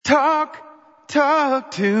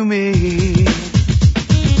Talk to me.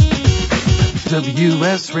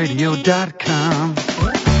 WSRadio.com.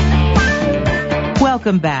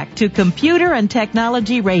 Welcome back to Computer and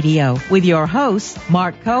Technology Radio with your hosts,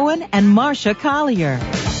 Mark Cohen and Marcia Collier.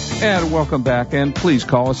 And welcome back, and please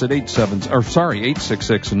call us at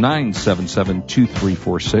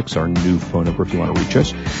 866-977-2346, our new phone number if you want to reach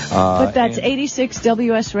us. But that's 86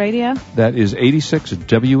 WS Radio? That is 86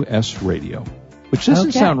 WS Radio, which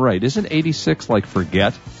doesn't sound right. Isn't 86 like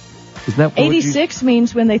forget? Isn't that what 86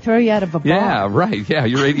 means when they throw you out of a bar. Yeah, right. Yeah,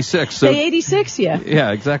 you're 86. So, they 86 you. Yeah,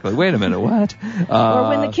 exactly. Wait a minute, what? Or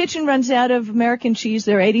when the kitchen runs out of American cheese,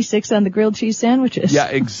 they're 86 on the grilled cheese sandwiches. Yeah,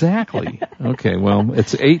 exactly. Okay, well,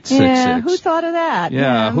 it's 866. Yeah, who thought of that?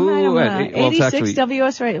 Yeah, who? Well, 86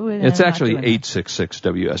 WS Radio. It's actually 866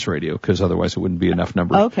 WS Radio, because otherwise it wouldn't be enough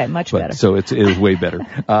numbers. Okay, much better. So it is way better.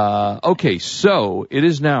 Okay, so it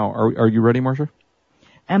is now. Are you ready, Marcia?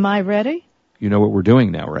 Am I ready? You know what we're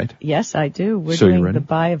doing now, right? Yes, I do. We're doing the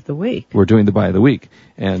buy of the week. We're doing the buy of the week.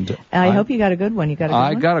 And I hope you got a good one. You got a good one?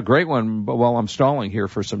 I got a great one, but while I'm stalling here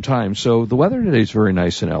for some time. So the weather today is very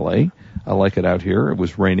nice in L.A. I like it out here. It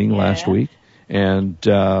was raining last week. And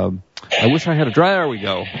I wish I had a dry... There we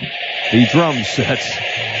go. The drum sets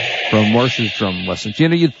from Marcia's drum lessons. You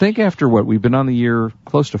know, you'd think after what? We've been on the year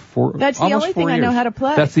close to That's the only thing I know how to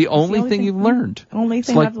play. That's the only thing you've learned. Only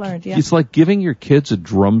thing I've learned, yeah. It's like giving your kids a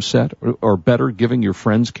drum set, or better, giving your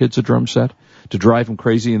friends' kids a drum set to drive them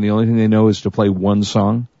crazy, and the only thing they know is to play one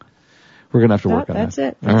song. We're going to have to work on that. That's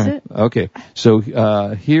it. That's it. Okay. So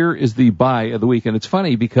here is the buy of the week, and it's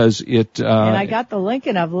funny because it... and I got the link,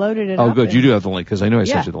 and I've loaded it up. Oh, good. You do have the link, because I know I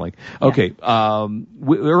sent you the link. Okay.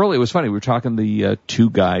 Earlier it was funny. We were talking the two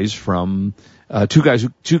guys from... Two guys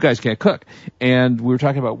can't cook. And we were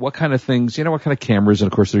talking about what kind of things, what kind of cameras, and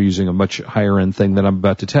of course they're using a much higher end thing that I'm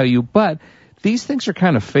about to tell you, but these things are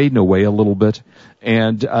kind of fading away a little bit.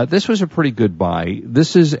 And this was a pretty good buy.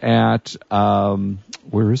 This is at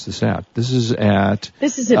where is this at? This is at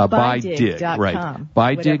buydig.com. Right.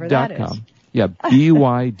 Buydig.com. Yeah,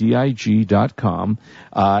 BYDIG.com.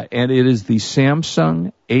 And it is the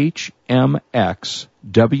Samsung HMX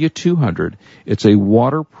W200. It's a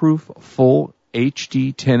waterproof full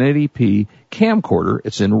HD 1080p camcorder.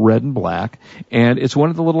 It's in red and black, and it's one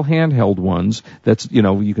of the little handheld ones that's,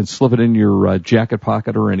 you can slip it in your jacket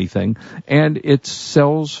pocket or anything, and it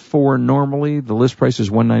sells for, normally the list price is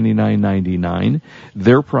 $199.99.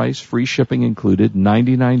 Their price, free shipping included,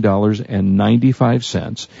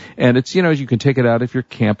 $99.95. And it's, you can take it out if you're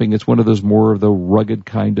camping. It's one of those more of the rugged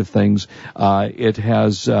kind of things. It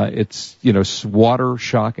has, it's, water,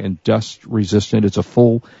 shock, and dust resistant. It's a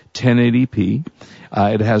full 1080p.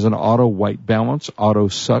 It has an auto white balance, auto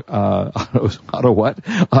suck, auto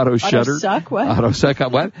shutter,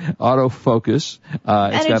 auto focus.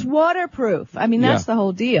 It's waterproof. I mean, that's the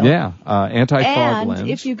whole deal. Yeah, anti-fog lens. And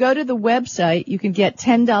if you go to the website, you can get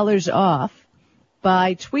 $10 off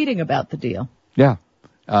by tweeting about the deal. Yeah,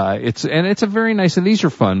 it's a very nice, and these are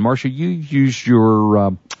fun. Marcia, you used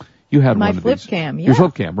your, you had my one of flip these. cam. Yeah. Your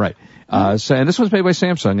flip cam, right. And this one's made by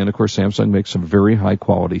Samsung, and of course Samsung makes some very high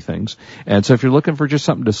quality things. And so if you're looking for just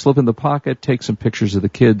something to slip in the pocket, take some pictures of the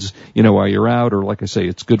kids, while you're out, or like I say,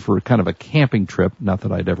 it's good for kind of a camping trip. Not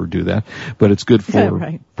that I'd ever do that, but it's good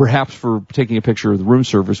for perhaps for taking a picture of the room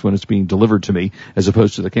service when it's being delivered to me, as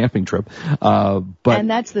opposed to the camping trip. And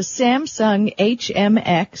that's the Samsung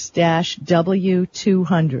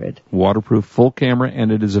HMX-W200. Waterproof full camera,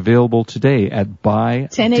 and it is available today at Buy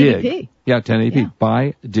 1080p. Yeah, 1080p. Yeah.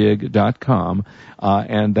 Buydig.com.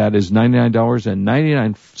 And that is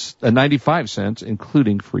 $99.95,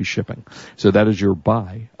 including free shipping. So that is your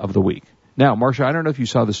buy of the week. Now, Marcia, I don't know if you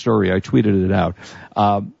saw the story. I tweeted it out.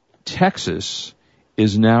 Texas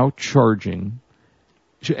is now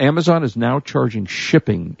Amazon is now charging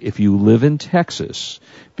shipping if you live in Texas,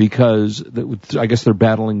 because I guess they're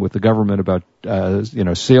battling with the government about,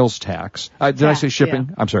 sales tax. Did I say shipping?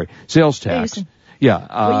 Yeah. I'm sorry. Sales tax. Yeah.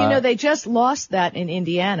 Well, they just lost that in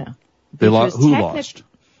Indiana. Who lost?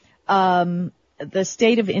 The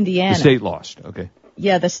state of Indiana. The state lost. Okay.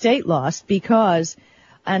 Yeah, the state lost because,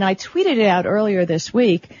 and I tweeted it out earlier this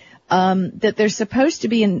week, that there's supposed to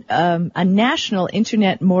be a national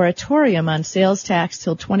internet moratorium on sales tax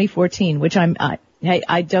till 2014, which I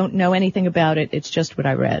don't know anything about it. It's just what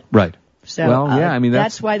I read. Right. So,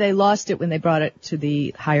 that's why they lost it when they brought it to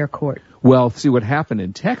the higher court. Well, see, what happened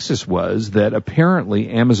in Texas was that apparently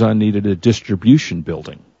Amazon needed a distribution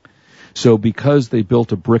building. So because they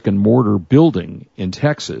built a brick and mortar building in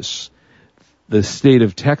Texas, the state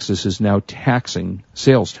of Texas is now taxing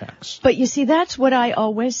sales tax. But you see, that's what I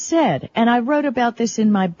always said, and I wrote about this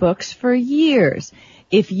in my books for years.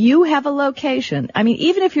 if you have a location, I mean,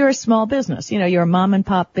 even if you're a small business, you're a mom and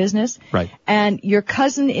pop business, right, and your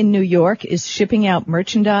cousin in New York is shipping out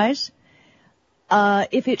merchandise,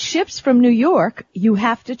 if it ships from New York, you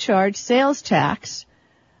have to charge sales tax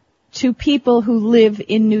to people who live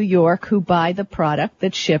in New York who buy the product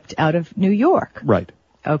that's shipped out of New York. Right.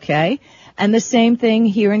 Okay? And the same thing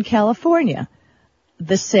here in California.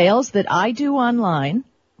 The sales that I do online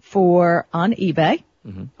on eBay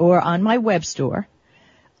or on my web store,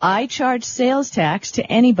 I charge sales tax to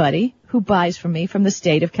anybody who buys from me from the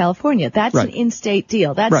state of California. That's an in-state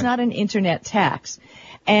deal. That's not an internet tax.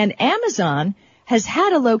 And Amazon has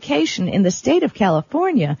had a location in the state of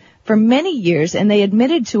California for many years, and they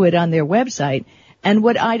admitted to it on their website. And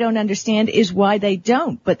what I don't understand is why they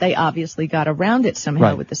don't, but they obviously got around it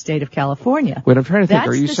somehow with the state of California. Wait, I'm trying to think.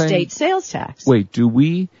 Are you saying... That's the state sales tax. Wait, do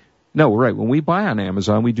we... No, right. When we buy on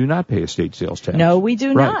Amazon, we do not pay a state sales tax. No, we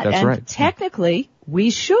do not. That's and right. Technically,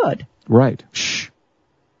 we should. Right. Shh.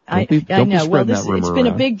 I know. Well, it's been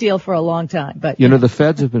a big deal for a long time, but the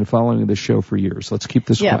feds have been following this show for years. Let's keep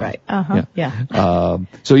this quiet. Right.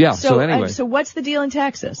 So anyway. So what's the deal in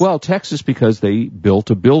Texas? Well, Texas, because they built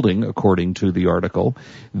a building, according to the article,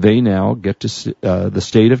 they now get to the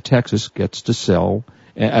state of Texas gets to sell.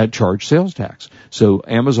 Charge sales tax. So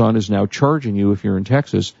Amazon is now charging you, if you're in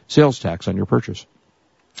Texas, sales tax on your purchase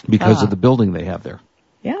because of the building they have there.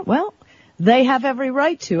 Yeah, well, they have every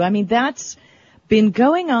right to. I mean, that's been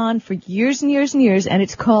going on for years and years and years, and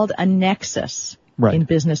it's called a nexus in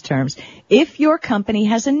business terms. If your company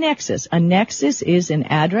has a nexus is an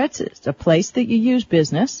address, it's a place that you use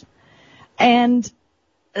business, and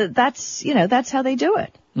that's how they do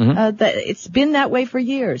it. It's been that way for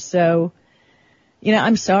years, so...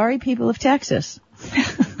 I'm sorry, people of Texas.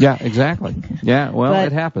 Yeah, exactly. Yeah, well,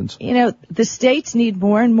 it happens. The states need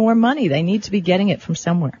more and more money. They need to be getting it from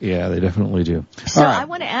somewhere. Yeah, they definitely do. So I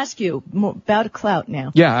want to ask you more about Klout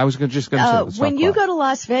now. Yeah, I was just going to say when you go to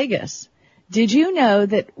Las Vegas, did you know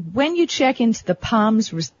that when you check into the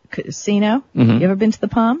Palms Casino, you ever been to the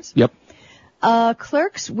Palms? Yep.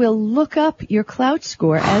 Clerks will look up your Klout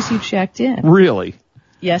score as you checked in. Really?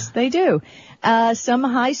 Yes, they do. Some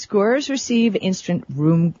high scorers receive instant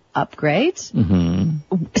room upgrades.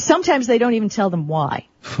 Sometimes they don't even tell them why.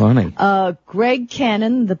 Funny. Greg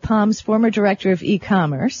Cannon, the Palm's former director of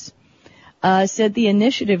e-commerce, said the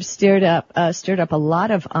initiative stirred up a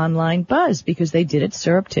lot of online buzz because they did it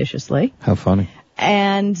surreptitiously. How funny.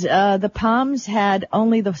 And the Palms had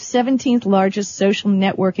only the 17th largest social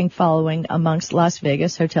networking following amongst Las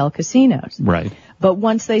Vegas hotel casinos. Right. But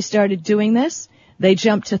once they started doing this, they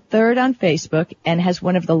jumped to third on Facebook and has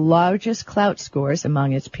one of the largest Klout scores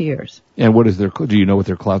among its peers. And what is do you know what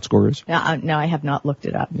their Klout score is? No, I have not looked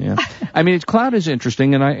it up. Yeah. I mean, Klout is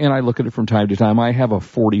interesting, and I look at it from time to time. I have a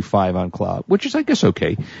 45 on Klout, which is, I guess,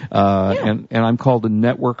 okay. And I'm called a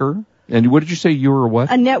networker. And what did you say you were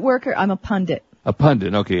what? A networker. I'm a pundit. A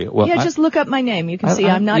pundit, okay. Well, just look up my name. You can see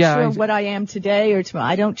I'm not sure what I am today or tomorrow.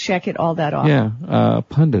 I don't check it all that often. Yeah,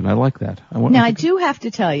 pundit. I like that. I do have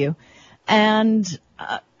to tell you, and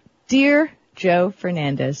dear Joe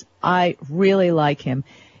Fernandez, I really like him.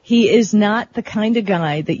 He is not the kind of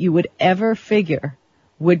guy that you would ever figure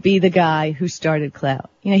would be the guy who started Klout.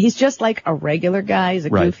 He's just like a regular guy. He's a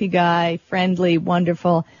goofy guy, friendly,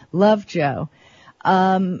 wonderful. Love Joe.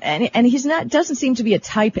 And he's doesn't seem to be a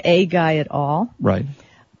type A guy at all. Right.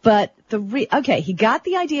 But he got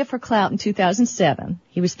the idea for Klout in 2007.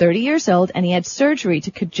 He was 30 years old and he had surgery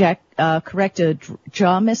to correct a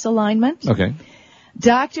jaw misalignment. Okay.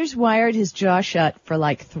 Doctors wired his jaw shut for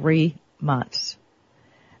like 3 months.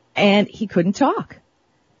 And he couldn't talk.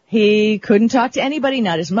 He couldn't talk to anybody,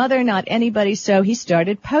 not his mother, not anybody. So he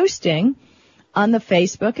started posting on the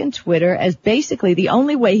Facebook and Twitter as basically the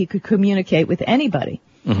only way he could communicate with anybody.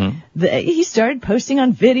 He started posting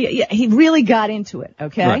on video. He really got into it,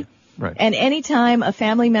 okay? Right. And anytime a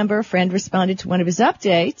family member or friend responded to one of his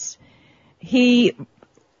updates, he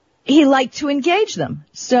liked to engage them.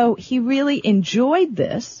 So he really enjoyed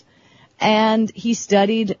this. And he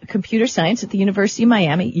studied computer science at the University of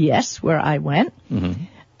Miami. Yes, where I went.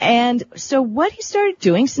 And so what he started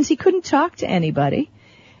doing, since he couldn't talk to anybody,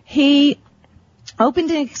 he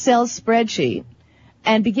opened an Excel spreadsheet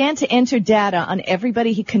and began to enter data on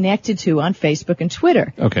everybody he connected to on Facebook and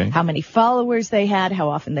Twitter. Okay. How many followers they had, how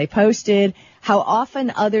often they posted, how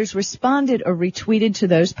often others responded or retweeted to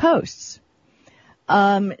those posts.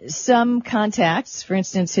 Some contacts, for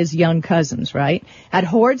instance, his young cousins, right, had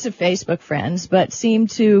hordes of Facebook friends, but seemed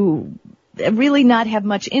to really not have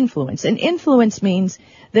much influence. And influence means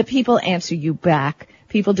that people answer you back.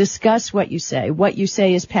 People discuss what you say. What you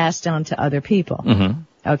say is passed on to other people.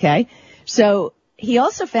 Okay? So he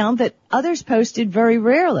also found that others posted very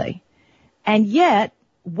rarely. And yet,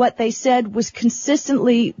 what they said was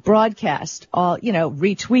consistently broadcast,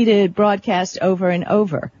 retweeted, broadcast over and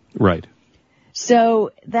over. Right.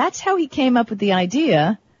 So that's how he came up with the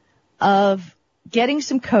idea of getting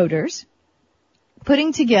some coders,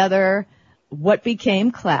 putting together what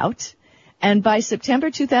became Klout, and by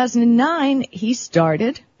September 2009, he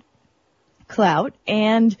started Klout,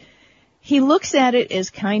 and he looks at it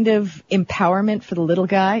as kind of empowerment for the little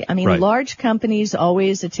guy. I mean, right. Large companies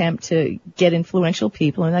always attempt to get influential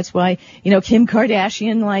people, and that's why, Kim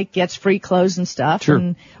Kardashian, gets free clothes and stuff, sure.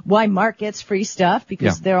 and why Mark gets free stuff,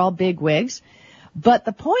 because they're all big wigs. But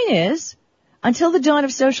the point is, until the dawn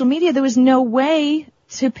of social media, there was no way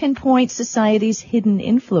to pinpoint society's hidden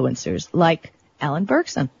influencers, like Alan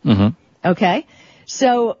Bergson. Mm-hmm. Okay?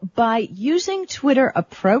 So by using Twitter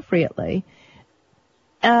appropriately,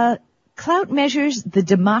 Klout measures the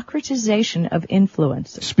democratization of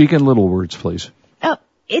influence. Speak in little words, please. Oh,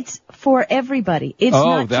 it's for everybody. It's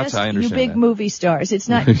not just you big movie stars. It's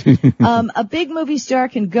not, a big movie star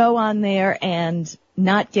can go on there and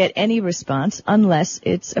not get any response unless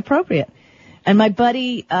it's appropriate. And my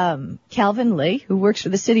buddy, Calvin Lee, who works for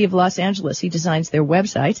the city of Los Angeles, he designs their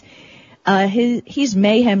websites, he's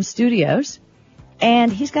Mayhem Studios.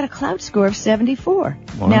 And he's got a Klout score of 74.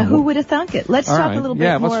 Wow. Now, who would have thunk it? Let's talk a little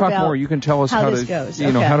bit more about let's talk more. You can tell us how this goes.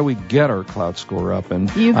 how do we get our Klout score up?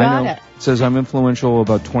 And you got it. It says I'm influential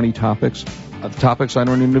about 20 topics. Topics I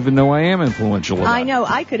don't even know I am influential about. I know.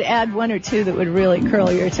 I could add one or two that would really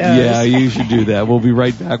curl your toes. Yeah, you should do that. We'll be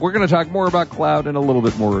right back. We're going to talk more about Klout and a little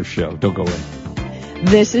bit more of show. Don't go in.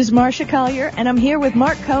 This is Marcia Collier, and I'm here with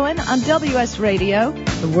Mark Cohen on WS Radio,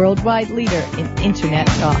 the worldwide leader in Internet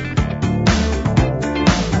talk.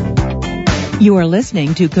 You are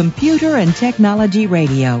listening to Computer and Technology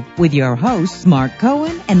Radio with your hosts, Mark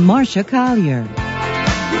Cohen and Marcia Collier.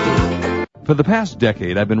 For the past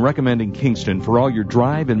decade, I've been recommending Kingston for all your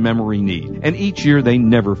drive and memory need, and each year they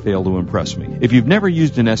never fail to impress me. If you've never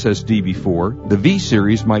used an SSD before, the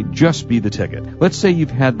V-Series might just be the ticket. Let's say you've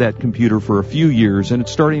had that computer for a few years and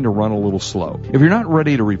it's starting to run a little slow. If you're not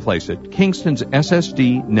ready to replace it, Kingston's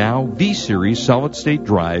SSD Now V-Series solid-state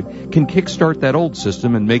drive can kickstart that old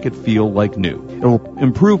system and make it feel like new. It'll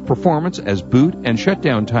improve performance as boot and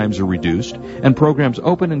shutdown times are reduced, and programs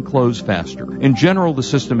open and close faster. In general, the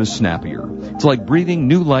system is snappier. It's like breathing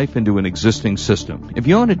new life into an existing system. If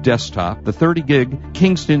you own a desktop, the 30-gig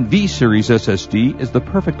Kingston V-Series SSD is the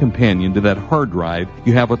perfect companion to that hard drive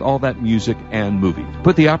you have with all that music and movies.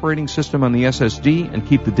 Put the operating system on the SSD and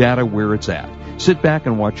keep the data where it's at. Sit back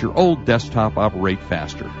and watch your old desktop operate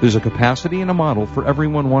faster. There's a capacity and a model for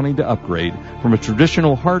everyone wanting to upgrade from a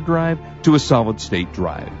traditional hard drive to a solid-state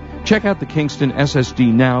drive. Check out the Kingston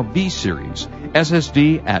SSD Now V-Series.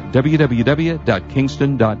 SSD at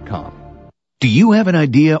www.kingston.com. Do you have an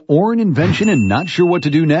idea or an invention and not sure what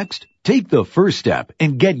to do next? Take the first step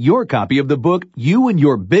and get your copy of the book, You and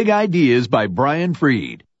Your Big Ideas by Brian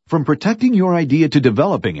Freed. From protecting your idea to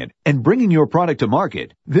developing it and bringing your product to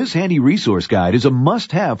market, this handy resource guide is a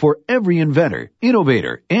must-have for every inventor,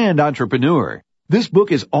 innovator, and entrepreneur. This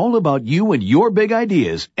book is all about you and your big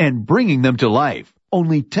ideas and bringing them to life.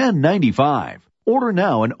 Only $10.95. Order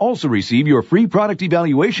now and also receive your free product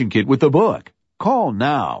evaluation kit with the book. Call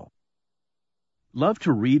now. Love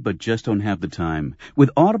to read but just don't have the time? With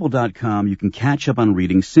Audible.com, you can catch up on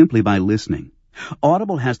reading simply by listening.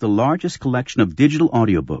 Audible has the largest collection of digital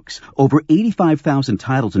audiobooks, over 85,000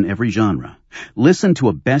 titles in every genre. Listen to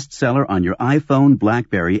a bestseller on your iPhone,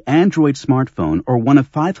 BlackBerry, Android smartphone, or one of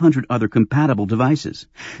 500 other compatible devices.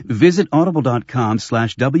 Visit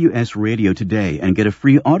audible.com/WS Radio today and get a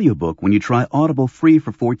free audiobook when you try Audible free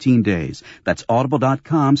for 14 days. That's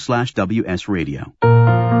audible.com/WS Radio.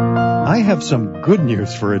 I have some good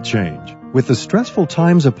news for a change. With the stressful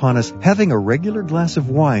times upon us, having a regular glass of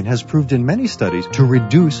wine has proved in many studies to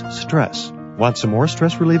reduce stress. Want some more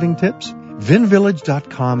stress-relieving tips?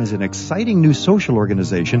 VinVillage.com is an exciting new social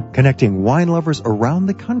organization connecting wine lovers around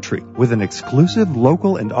the country with an exclusive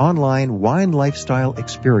local and online wine lifestyle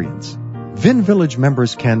experience. Vin Village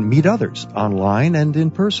members can meet others online and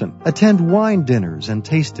in person, attend wine dinners and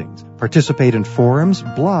tastings, participate in forums,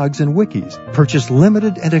 blogs, and wikis, purchase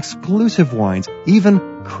limited and exclusive wines,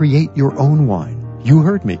 even create your own wine. You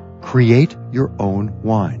heard me. Create your own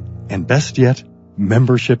wine. And best yet,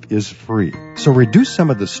 membership is free. So reduce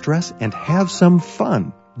some of the stress and have some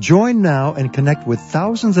fun. Join now and connect with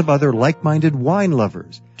thousands of other like-minded wine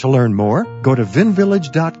lovers. To learn more, go to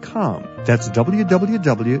vinvillage.com. That's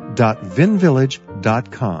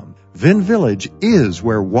www.vinvillage.com. Vin Village is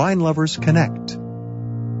where wine lovers connect.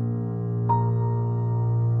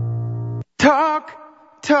 Talk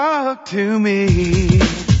talk to me.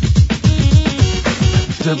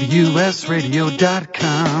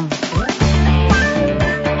 WSRadio.com.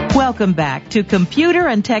 Welcome back to Computer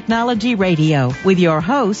and Technology Radio with your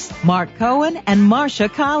hosts, Mark Cohen and Marcia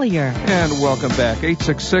Collier. And welcome back.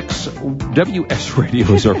 866-WS Radio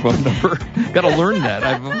is our phone number. Got to learn that.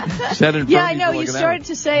 I've said it in front Yeah, of I know. You started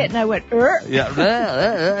to say it, and I went,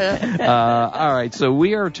 Yeah. All right. So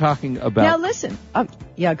we are talking about. Now listen.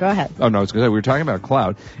 Yeah, go ahead. Oh no, I was going to say we were talking about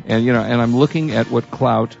Klout, and and I'm looking at what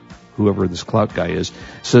Klout, whoever this Klout guy is,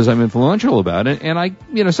 says I'm influential about it, and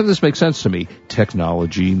some of this makes sense to me.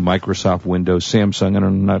 Technology, Microsoft, Windows, Samsung, and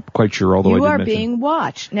I'm not quite sure. Although you I did are mention. being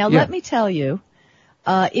watched. Now let me tell you,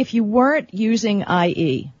 if you weren't using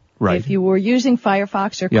IE. Right. If you were using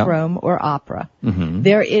Firefox or Chrome or Opera,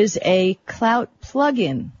 there is a Klout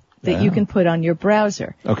plugin that you can put on your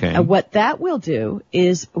browser. Okay. And what that will do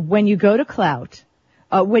is when you go to Klout,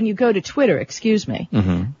 when you go to Twitter,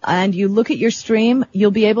 and you look at your stream,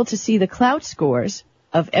 you'll be able to see the Klout scores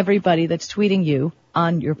of everybody that's tweeting you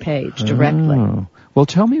on your page directly. Oh. Well,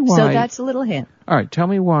 tell me why. So that's a little hint. All right. Tell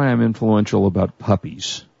me why I'm influential about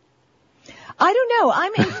puppies. I don't know.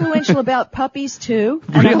 I'm influential about puppies too,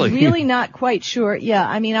 and Really? I'm really not quite sure. Yeah,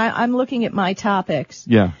 I mean, I'm looking at my topics.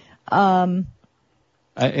 Yeah.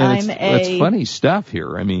 It's funny stuff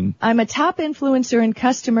here. I mean, I'm a top influencer in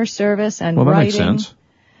customer service and that writing. makes sense.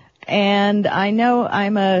 And I know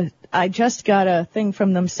I just got a thing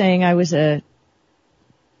from them saying I was a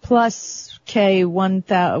plus K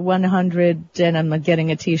 100 and I'm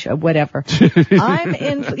getting a t-shirt, whatever.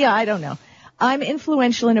 I don't know. I'm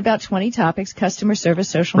influential in about 20 topics: customer service,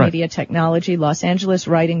 social media, technology, Los Angeles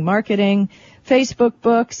writing, marketing, Facebook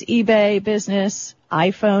books, eBay, business,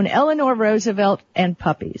 iPhone, Eleanor Roosevelt, and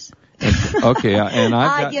puppies. Okay, and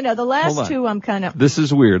I've got, the last two I'm kind of... This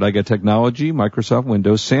is weird. I got technology, Microsoft,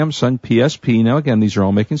 Windows, Samsung, PSP. Now again, these are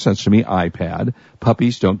all making sense to me. iPad.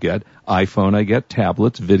 Puppies, don't get. iPhone, I get.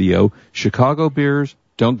 Tablets, video. Chicago beers,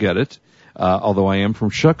 don't get it. Although I am from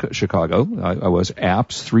Chicago. I was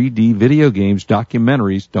apps, 3D video games,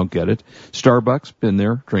 documentaries, don't get it. Starbucks, been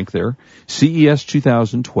there, drink there. CES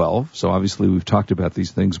 2012. So obviously we've talked about these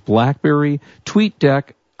things. BlackBerry,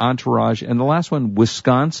 TweetDeck, Entourage, and the last one,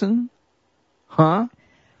 Wisconsin. Huh?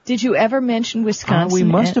 Did you ever mention Wisconsin? We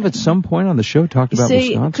must have at some point on the show talked about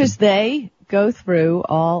Wisconsin. Because they go through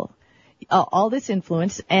all this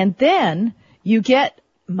influence, and then you get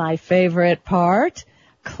my favorite part,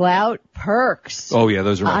 Klout perks. Oh yeah,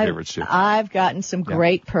 those are my favorites too. I've gotten some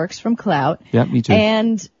great perks from Klout. Yeah, me too.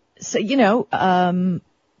 And so,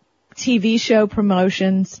 TV show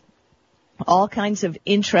promotions, all kinds of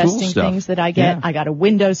interesting things that I get. Yeah. I got a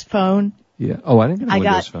Windows phone. Yeah. Oh, I didn't get a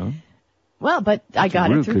Windows phone. Well, but I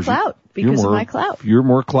got it through Klout because of my Klout. You're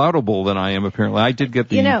more Kloutable than I am, apparently. I did get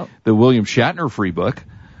the William Shatner free book.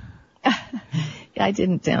 I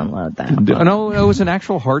didn't download that. No, it was an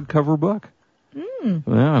actual hardcover book.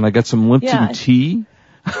 Yeah, and I got some Lipton tea.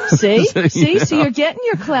 See? So you're getting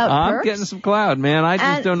your Klout perks. I'm getting some Klout, man. I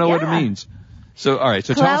just don't know what it means. So, all right.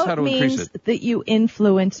 So tell us how to increase it. Klout means that you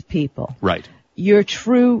influence people. Right. Your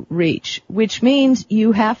true reach, which means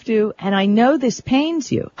you have to, and I know this pains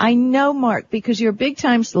you. I know, Mark, because you're a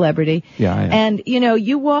big-time celebrity. Yeah, I am. And,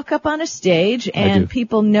 you walk up on a stage and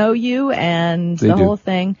people know you and the whole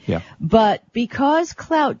thing. Yeah. But because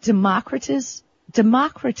Klout democratizes.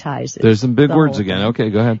 There's some big words again. Okay,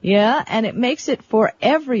 go ahead. Yeah, and it makes it for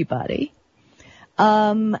everybody.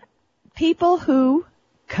 People who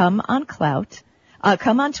come on Klout,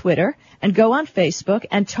 come on Twitter, and go on Facebook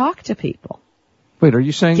and talk to people. Wait, are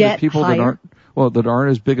you saying that people that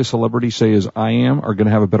aren't as big a celebrity, say, as I am, are going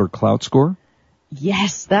to have a better Klout score?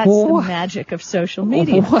 Yes, that's the magic of social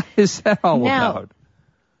media. What is that all about?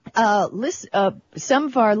 Some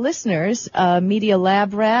of our listeners, Media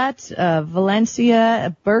Lab Rat,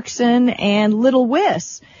 Valencia, Berkson, and Little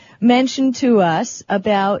Wiss mentioned to us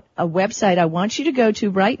about a website I want you to go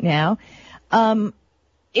to right now.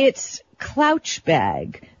 It's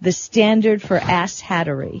Clouchbag, the standard for ass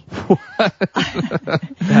hattery.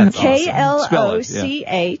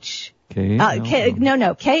 K-L-O-C-H. K-L-O-U-C-H-B-A-G.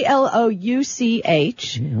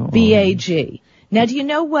 Now, do you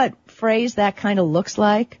know what phrase that kind of looks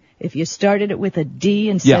like if you started it with a D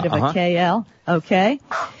instead of a K-L? Okay.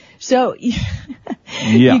 So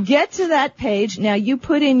you get to that page. Now, you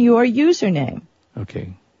put in your username.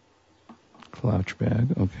 Okay.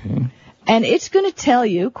 Clouchbag. Okay. And it's going to tell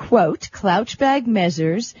you, quote, Clouchbag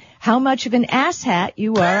measures how much of an asshat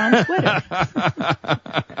you are on Twitter.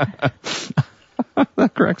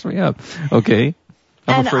 That cracks me up. Okay.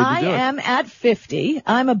 I'm afraid to do it. I am at 50.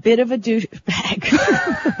 I'm a bit of a douchebag.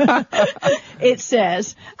 It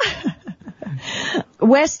says,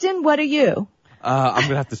 Weston, what are you? I'm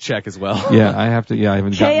gonna have to check as well. Yeah, I have to. Yeah, I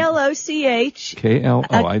haven't gotten K-L-O-C-H.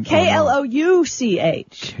 K-L-O-U-C-H.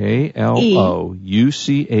 K-L-O-U-C-H-E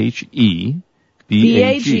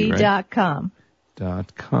B-A-G, right? .com.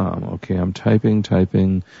 .com. Okay, I'm typing,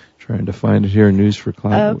 trying to find it here. News for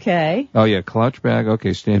Klout. Okay. Oh yeah, Klout bag.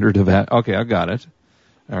 Okay, standard of that. Okay, I got it.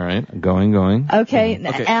 All right, going. Okay,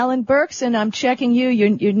 Alan Berkson, I'm checking you.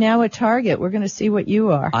 You're now a target. We're going to see what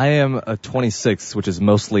you are. I am a 26, which is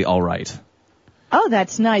mostly all right. Oh,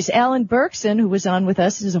 that's nice. Alan Berkson, who was on with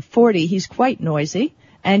us, is a 40. He's quite noisy.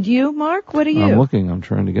 And you, Mark, what are you? I'm looking. I'm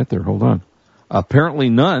trying to get there. Hold on. Apparently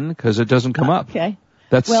none, because it doesn't come up. Okay.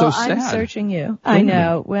 That's so sad. Well, I'm searching you. I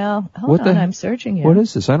know. Well, hold on. I'm searching you. What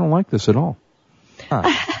is this? I don't like this at all.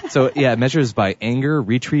 Huh. So, yeah, it measures by anger,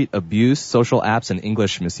 retweet, abuse, social apps, and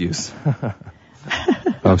English misuse.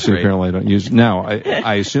 Oh, so apparently I don't use. Now,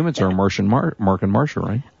 I assume it's our Mark and Marsha,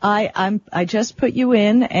 right? I just put you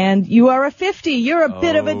in, and you are a 50. You're a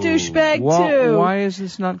bit of a douchebag, too. Why is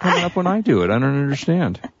this not coming up when I do it? I don't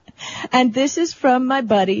understand. And this is from my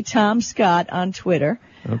buddy, Tom Scott, on Twitter.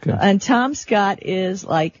 Okay. And Tom Scott is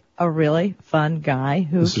like a really fun guy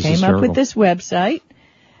who came hysterical. up with this website.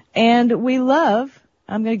 And I'm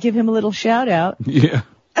going to give him a little shout out. Yeah.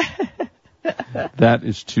 That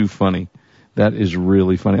is too funny. That is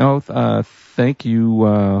really funny. Oh, thank you.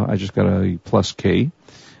 I just got a plus K.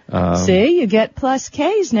 See, you get plus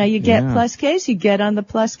Ks. Now you get plus Ks. You get on the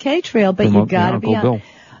plus K trail, but you got to be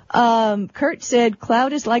on. Kurt said,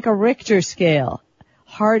 Klout is like a Richter scale.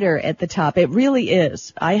 Harder at the top. It really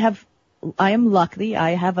is. I am lucky. I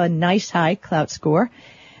have a nice high Klout score.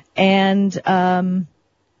 And,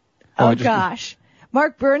 gosh.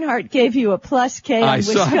 Mark Bernhardt gave you a plus K on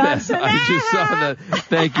Wisconsin. I just saw that.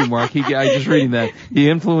 Thank you, Mark. I just reading that.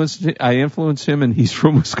 I influenced him, and he's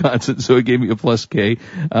from Wisconsin, so he gave me a plus K.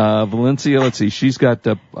 Valencia, let's see, she's got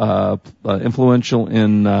influential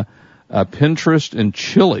in Pinterest and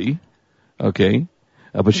Chile. Okay.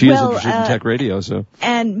 But she is interested in tech radio, so.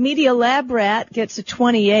 And Media Lab Rat gets a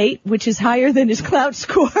 28, which is higher than his Klout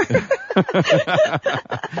score.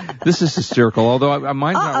 This is hysterical, although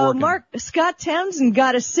mine's not working. Scott Townsend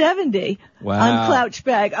got a 70 on Klout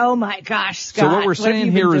bag. Oh my gosh, Scott. So what we're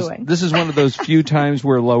saying here is this is one of those few times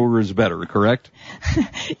where lower is better, correct?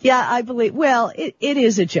 Yeah, I believe. Well, it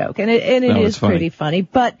is a joke, and it is pretty funny,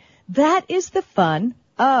 but that is the fun.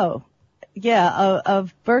 Oh, yeah,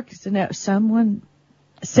 of Burke's. No, someone.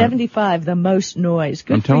 75, the most noise.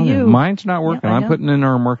 Good I'm telling for you. Mine's not working. I'm putting in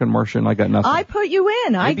our Mark and Marsha, and I got nothing. I put you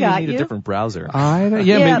in. I got you. Maybe you need a different browser. Maybe I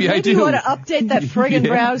do. Maybe you ought to update that friggin'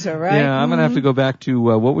 browser, right? Yeah, I'm gonna have to go back to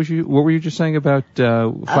what were you just saying about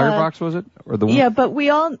Firefox? Was it or the one? Yeah,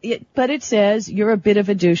 but it says you're a bit of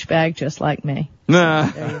a douchebag, just like me. Nah.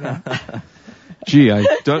 So, there you go. Gee, I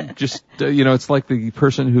don't just it's like the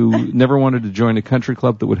person who never wanted to join a country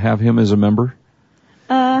club that would have him as a member.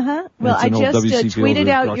 Uh-huh. Well, I just tweeted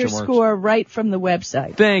out your score right from the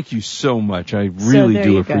website. Thank you so much. I really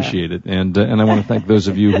do appreciate it. And I want to thank those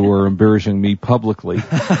of you who are embarrassing me publicly.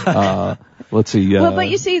 Let's see. Well, but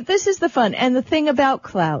you see, this is the fun. And the thing about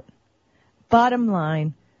Klout, bottom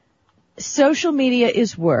line, social media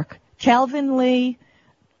is work. Calvin Lee,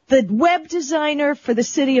 the web designer for the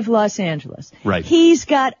city of Los Angeles. Right. He's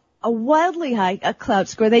got a wildly high Klout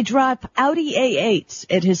score. They drop Audi A8s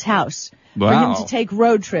at his house. Wow. For him to take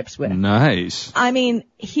road trips with. Nice. I mean,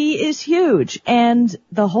 he is huge. And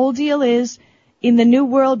the whole deal is, in the new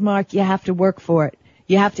world, Mark, you have to work for it.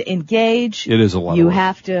 You have to engage. It is a lot of work. You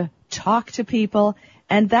have to talk to people.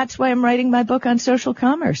 And that's why I'm writing my book on social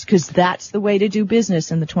commerce, because that's the way to do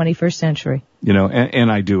business in the 21st century.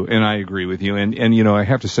 And I do, and I agree with you. And I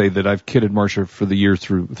have to say that I've kidded Marsha for the years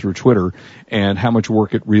through Twitter, and how much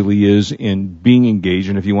work it really is in being engaged.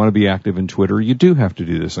 And if you want to be active in Twitter, you do have to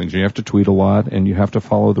do these things. You have to tweet a lot, and you have to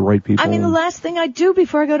follow the right people. I mean, the last thing I do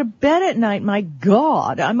before I go to bed at night, my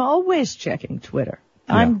God, I'm always checking Twitter.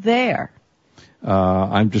 Yeah. I'm there.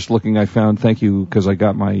 I'm just looking. I found, thank you, because I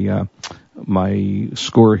got my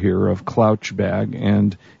score here of Klout bag,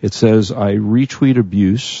 and it says I retweet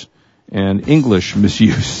abuse and English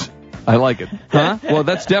misuse. I like it. Huh? Well,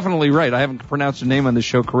 that's definitely right. I haven't pronounced a name on this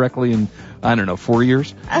show correctly in, 4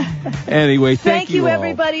 years. Anyway, thank you all.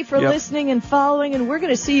 Everybody for listening and following, and we're going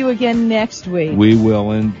to see you again next week. We will,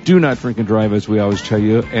 and do not drink and drive, as we always tell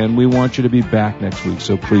you, and we want you to be back next week,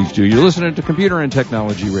 so please do. You're listening to Computer and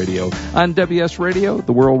Technology Radio on WS Radio,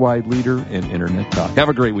 the worldwide leader in Internet talk. Have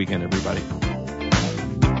a great weekend, everybody.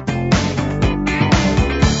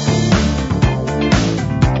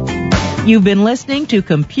 You've been listening to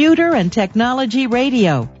Computer and Technology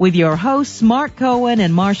Radio with your hosts Mark Cohen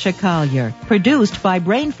and Marcia Collier. Produced by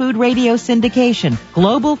Brain Food Radio Syndication,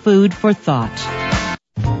 global food for thought.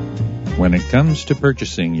 When it comes to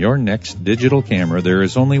purchasing your next digital camera, there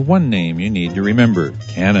is only one name you need to remember: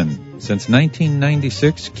 Canon. Since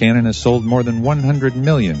 1996, Canon has sold more than 100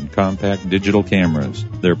 million compact digital cameras.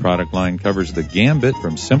 Their product line covers the gambit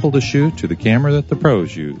from simple to shoot to the camera that the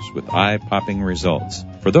pros use, with eye-popping results.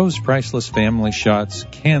 For those priceless family shots,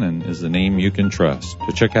 Canon is the name you can trust.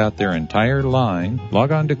 To check out their entire line,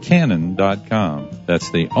 log on to Canon.com. That's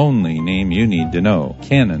the only name you need to know,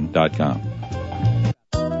 Canon.com.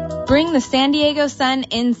 Bring the San Diego sun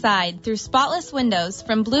inside through spotless windows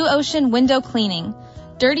from Blue Ocean Window Cleaning.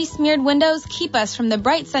 Dirty, smeared windows keep us from the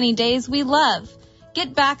bright, sunny days we love.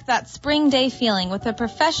 Get back that spring day feeling with a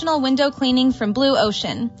professional window cleaning from Blue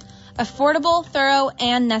Ocean. Affordable, thorough,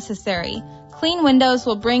 and necessary. Clean windows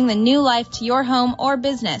will bring the new life to your home or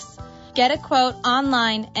business. Get a quote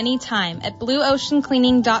online anytime at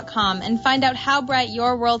blueoceancleaning.com and find out how bright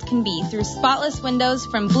your world can be through spotless windows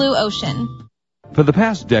from Blue Ocean. For the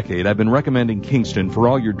past decade, I've been recommending Kingston for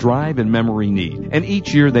all your drive and memory need, and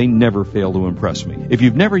each year they never fail to impress me. If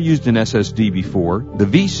you've never used an SSD before, the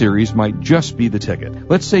V-Series might just be the ticket.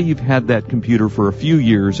 Let's say you've had that computer for a few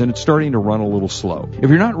years and it's starting to run a little slow. If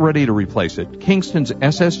you're not ready to replace it, Kingston's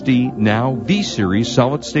SSD Now V-Series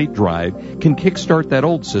solid-state drive can kickstart that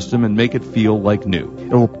old system and make it feel like new.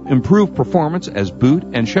 It'll improve performance as boot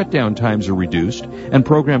and shutdown times are reduced, and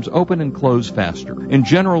programs open and close faster. In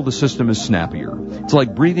general, the system is snappier. It's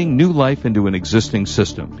like breathing new life into an existing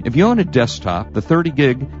system. If you own a desktop, the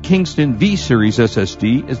 30-gig Kingston V-Series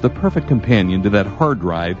SSD is the perfect companion to that hard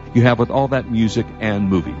drive you have with all that music and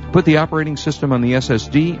movies. Put the operating system on the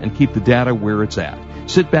SSD and keep the data where it's at.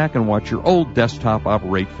 Sit back and watch your old desktop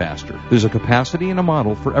operate faster. There's a capacity and a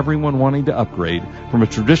model for everyone wanting to upgrade from a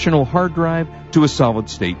traditional hard drive to a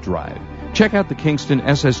solid-state drive. Check out the Kingston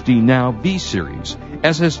SSD Now V-Series.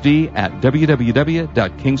 SSD at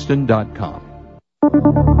www.kingston.com.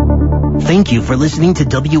 Thank you for listening to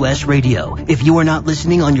WS Radio. If you are not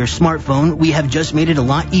listening on your smartphone, we have just made it a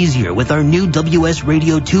lot easier with our new WS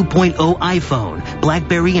Radio 2.0 iPhone,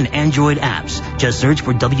 BlackBerry, and Android apps. Just search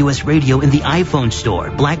for WS Radio in the iPhone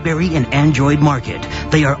Store, BlackBerry, and Android Market.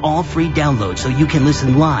 They are all free downloads so you can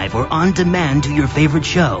listen live or on demand to your favorite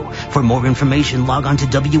show. For more information, log on to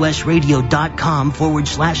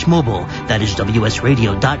WSRadio.com/mobile. That is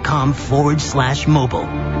WSRadio.com/mobile.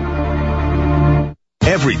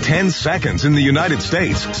 Every 10 seconds in the United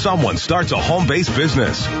States, someone starts a home-based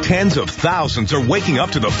business. Tens of thousands are waking up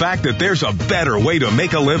to the fact that there's a better way to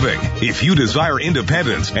make a living. If you desire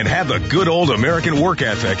independence and have the good old American work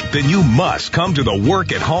ethic, then you must come to the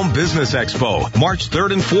Work at Home Business Expo, March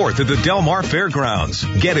 3rd and 4th at the Del Mar Fairgrounds.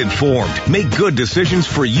 Get informed, make good decisions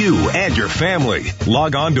for you and your family.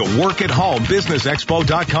 Log on to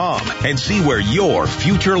workathomebussinessexpo.com and see where your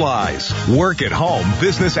future lies.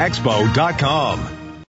 Workathomebussinessexpo.com.